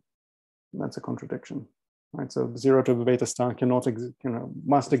star. That's a contradiction, right? So 0 to the beta star cannot exist,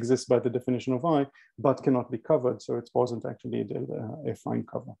 must exist by the definition of I, but cannot be covered. So it wasn't actually a fine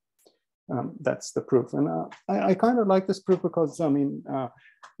cover. That's the proof. And I kind of like this proof because, I mean,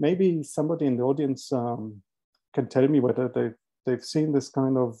 maybe somebody in the audience can tell me whether they've seen this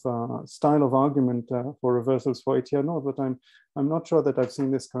kind of style of argument for reversals for ATR naught, but I'm not sure that I've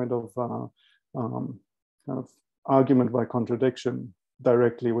seen this kind of argument by contradiction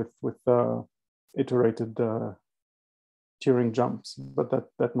directly with iterated Turing jumps. But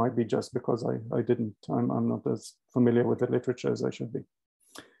that might be just because I'm not as familiar with the literature as I should be.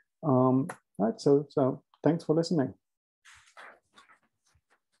 Right, so thanks for listening.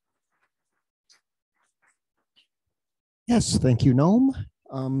 Yes, thank you, Noam.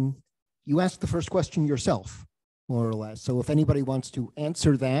 You asked the first question yourself, more or less. So if anybody wants to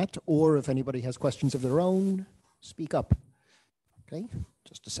answer that, or if anybody has questions of their own, speak up. Okay,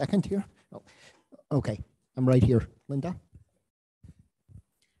 just a second here. Oh, okay, I'm right here. Linda?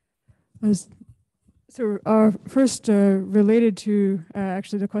 So first, related to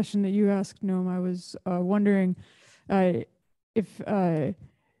actually the question that you asked, Noam, I was wondering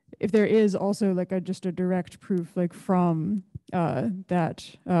if there is also like just a direct proof, like from from that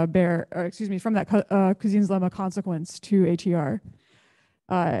Cousin's lemma consequence to ATR.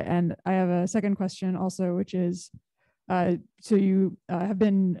 And I have a second question also, which is, so you have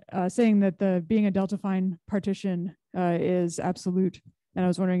been saying that being a delta fine partition is absolute. And I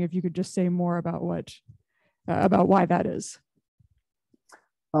was wondering if you could just say more about why that is.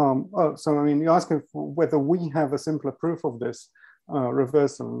 So I mean, you're asking whether we have a simpler proof of this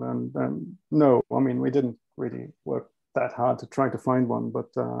reversal, and no, I mean, we didn't really work that hard to try to find one,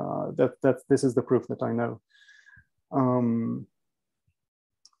 but this is the proof that I know.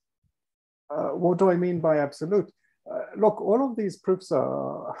 What do I mean by absolute? Look, all of these proofs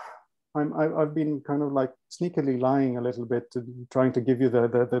are. I've been kind of like sneakily lying a little bit, trying to give you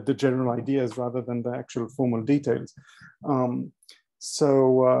the general ideas rather than the actual formal details.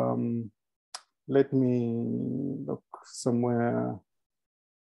 Let me look somewhere.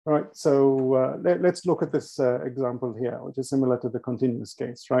 All right, so let's look at this example here, which is similar to the continuous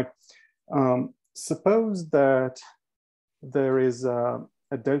case, right? Suppose that there is a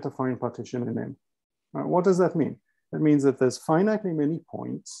delta fine partition in M. What does that mean? That means that there's finitely many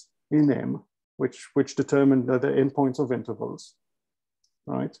points in M, which determine the endpoints of intervals,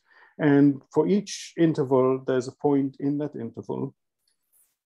 right? And for each interval, there's a point in that interval.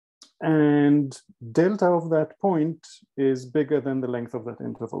 And delta of that point is bigger than the length of that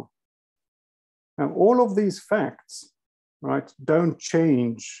interval. Now, all of these facts, right, don't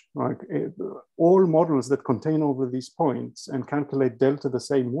change. Like all models that contain all of these points and calculate delta the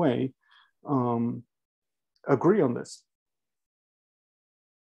same way agree on this.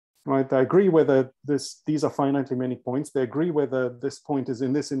 Right, they agree whether these are finitely many points. They agree whether this point is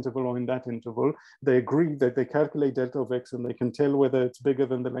in this interval or in that interval. They agree that they calculate delta of x and they can tell whether it's bigger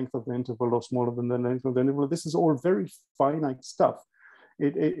than the length of the interval or smaller than the length of the interval. This is all very finite stuff.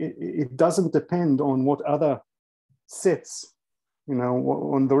 It doesn't depend on what other sets, you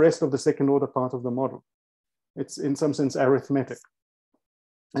know, on the rest of the second order part of the model. It's in some sense arithmetic.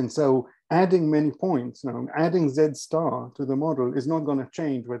 And so adding many points, you know, adding Z star to the model is not going to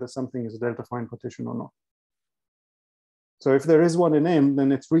change whether something is a delta fine partition or not. So if there is one in M,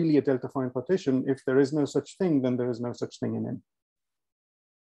 then it's really a delta fine partition. If there is no such thing, then there is no such thing in M.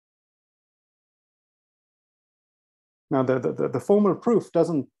 Now, the formal proof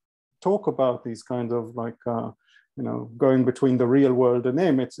doesn't talk about these kinds of like, you know, going between the real world and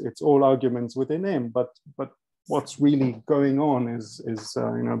M. It's all arguments within M, but what's really going on is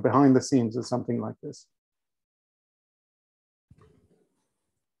you know, behind the scenes is something like this.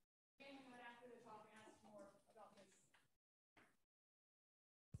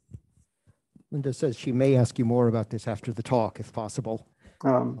 Linda says she may ask you more about this after the talk, if possible.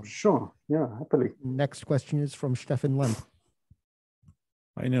 Sure, yeah, happily. Next question is from Stefan Lemp.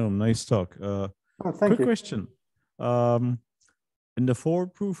 I know, nice talk. Thank you. Question. In the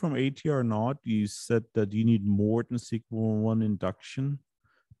forward proof from ATR naught, you said that you need more than sigma 1 induction.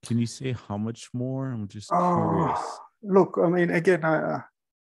 Can you say how much more? I'm just curious. Look, I mean, again,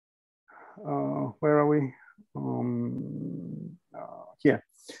 where are we? Here.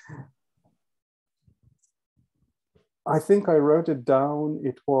 I think I wrote it down.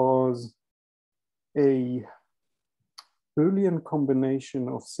 It was a Boolean combination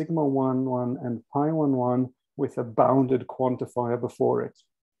of sigma 1, 1 and pi 1, 1 with a bounded quantifier before it.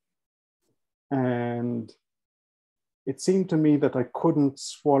 And it seemed to me that I couldn't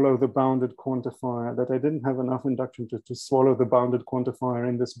swallow the bounded quantifier, that I didn't have enough induction to swallow the bounded quantifier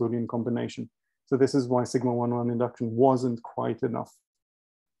in this Boolean combination. So this is why sigma 1, 1 induction wasn't quite enough.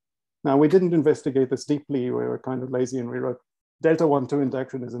 Now, we didn't investigate this deeply. We were kind of lazy and we wrote delta 1, 2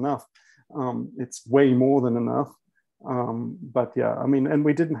 induction is enough. It's way more than enough. But yeah, I mean, and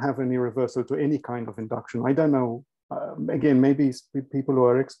we didn't have any reversal to any kind of induction. I don't know, again, maybe people who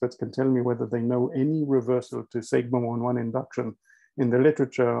are experts can tell me whether they know any reversal to sigma 1, 1 induction in the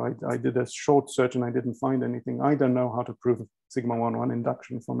literature. I did a short search and I didn't find anything. I don't know how to prove sigma 1, 1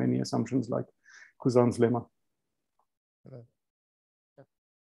 induction from any assumptions like Cousin's lemma.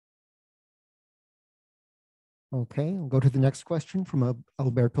 Okay, I'll go to the next question from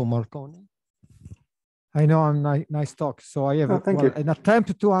Alberto Marconi. I know, I'm nice talk. So I have an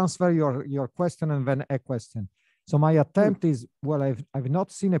attempt to answer your question and then a question. So my attempt is, well, I've not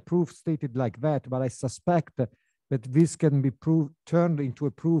seen a proof stated like that, but I suspect that this can be turned into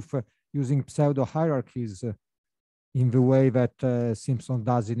a proof using pseudo hierarchies in the way that Simpson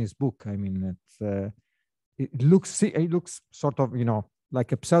does in his book. I mean, it looks sort of, you know,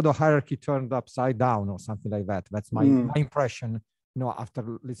 like a pseudo hierarchy turned upside down or something like that. That's my impression, you know,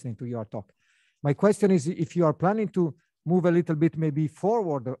 after listening to your talk. My question is, if you are planning to move a little bit maybe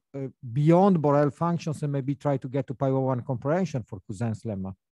forward beyond Borel functions and maybe try to get to pi/1 comprehension for Cousin's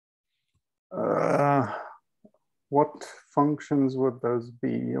lemma. What functions would those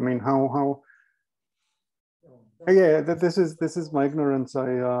be? I mean, how? Yeah, this is my ignorance.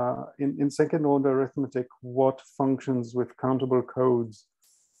 In second order arithmetic, what functions with countable codes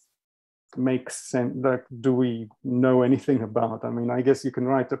makes sense. Like, do we know anything about? I mean, I guess you can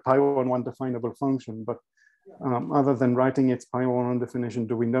write a pi1 definable function, but other than writing its pi1 definition,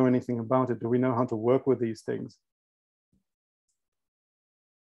 do we know anything about it? Do we know how to work with these things?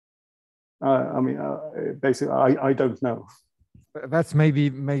 I mean, basically, I don't know. That's maybe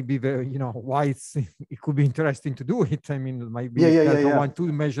the, you know, why it could be interesting to do it. I mean, maybe there's no one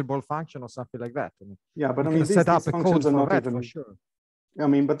two measurable function or something like that. I mean, yeah, but I mean, these set up a code are for not that even, for sure. I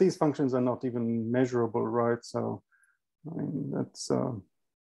mean, but these functions are not even measurable, right? So, I mean, that's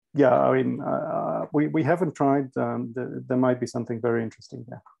yeah. I mean, we haven't tried. There might be something very interesting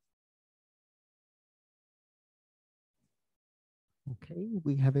there. Okay,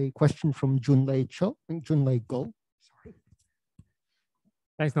 we have a question from Junlei Go. Sorry.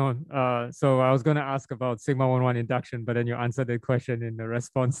 Thanks, Noam. So I was going to ask about sigma 1,1 induction, but then you answered the question in the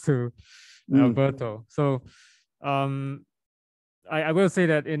response to Alberto. So I will say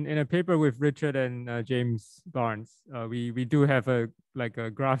that in a paper with Richard and James Barnes, we do have a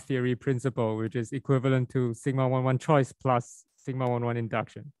graph theory principle, which is equivalent to sigma 1,1 choice plus sigma 1,1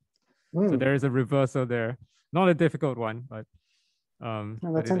 induction. So there is a reversal there, not a difficult one, but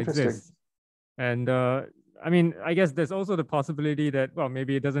that's interesting. Exists. And I mean, I guess there's also the possibility that, well,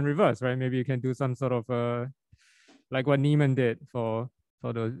 maybe it doesn't reverse, right? Maybe you can do some sort of like what Niemann did for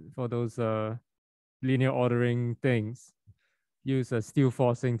those linear ordering things. Use a steel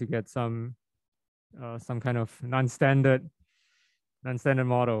forcing to get some kind of non-standard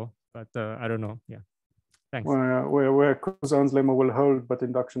model, but I don't know. Yeah, thanks. Where Cousin's lemma will hold, but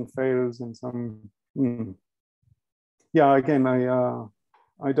induction fails in some. Yeah, again,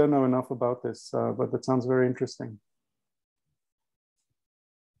 I don't know enough about this, but that sounds very interesting.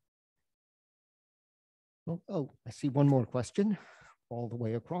 Oh, I see one more question all the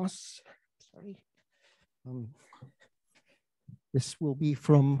way across. Sorry. This will be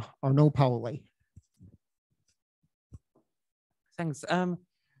from Arnaud Paoli. Thanks. I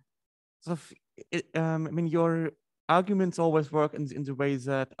mean, your arguments always work in the way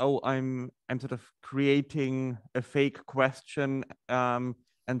that, oh, I'm sort of creating a fake question, and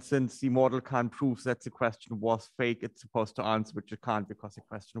since the model can't prove that the question was fake, it's supposed to answer, which it can't because the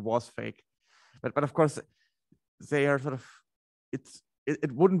question was fake. But of course, they are sort of,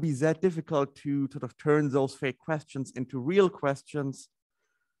 it wouldn't be that difficult to sort of turn those fake questions into real questions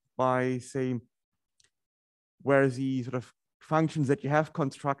by saying, where the sort of functions that you have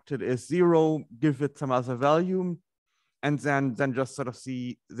constructed is 0, give it some other value, and then just sort of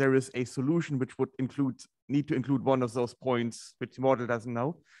see there is a solution which would need to include one of those points which the model doesn't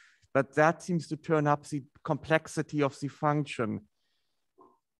know. But that seems to turn up the complexity of the function.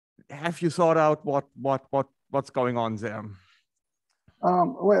 Have you thought out what's going on there?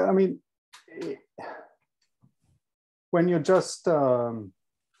 Well, I mean, when you're just, you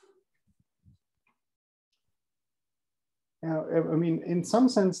know, I mean, in some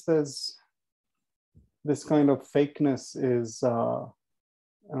sense, there's this kind of fakeness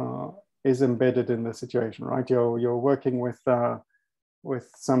is embedded in the situation, right? You're working with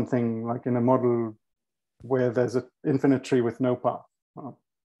something like in a model where there's an infinite tree with no path.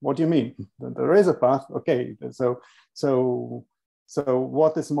 What do you mean? There is a path. Okay, so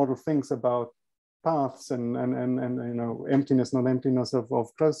what this model thinks about paths and you know, emptiness, non-emptiness of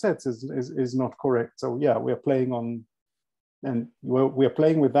closed sets is not correct. So yeah, we're playing on, and we're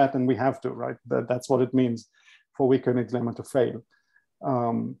playing with that, and we have to, right? That's what it means for Weak-Koenig's lemma to fail.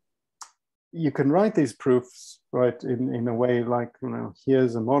 You can write these proofs, right, in a way like, you know,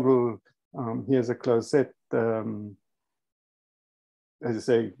 here's a model, here's a closed set. As I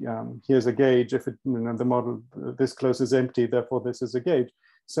say, here's a gauge. If it, you know, the model, this close is empty, therefore this is a gauge.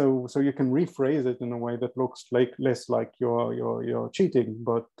 So you can rephrase it in a way that looks like less like you're cheating,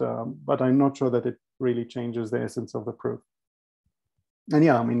 but I'm not sure that it really changes the essence of the proof. And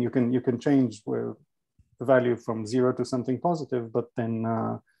yeah, I mean, you can change the value from 0 to something positive, but then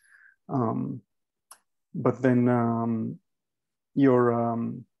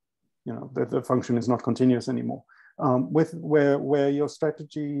you know, the function is not continuous anymore. Where your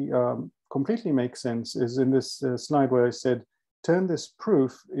strategy completely makes sense is in this slide where I said, turn this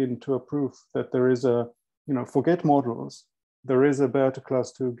proof into a proof that there is a, you know, forget models, there is a Bethe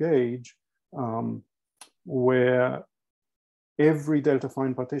class 2 gauge where every delta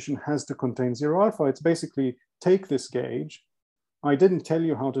fine partition has to contain 0 alpha. It's basically take this gauge. I didn't tell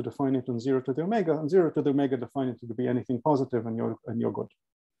you how to define it on 0 to the omega. On 0 to the omega, define it to be anything positive, and you're good.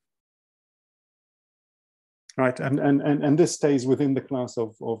 Right, and this stays within the class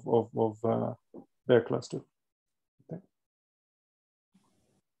of their class 2. Okay.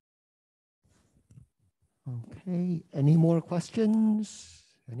 Okay, any more questions?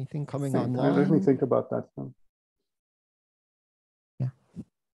 Anything coming online? Let me think about that. Yeah.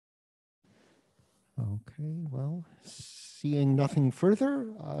 Okay, well, seeing nothing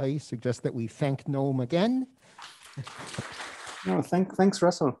further, I suggest that we thank Noam again. No, thanks,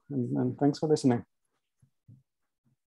 Russell, and thanks for listening.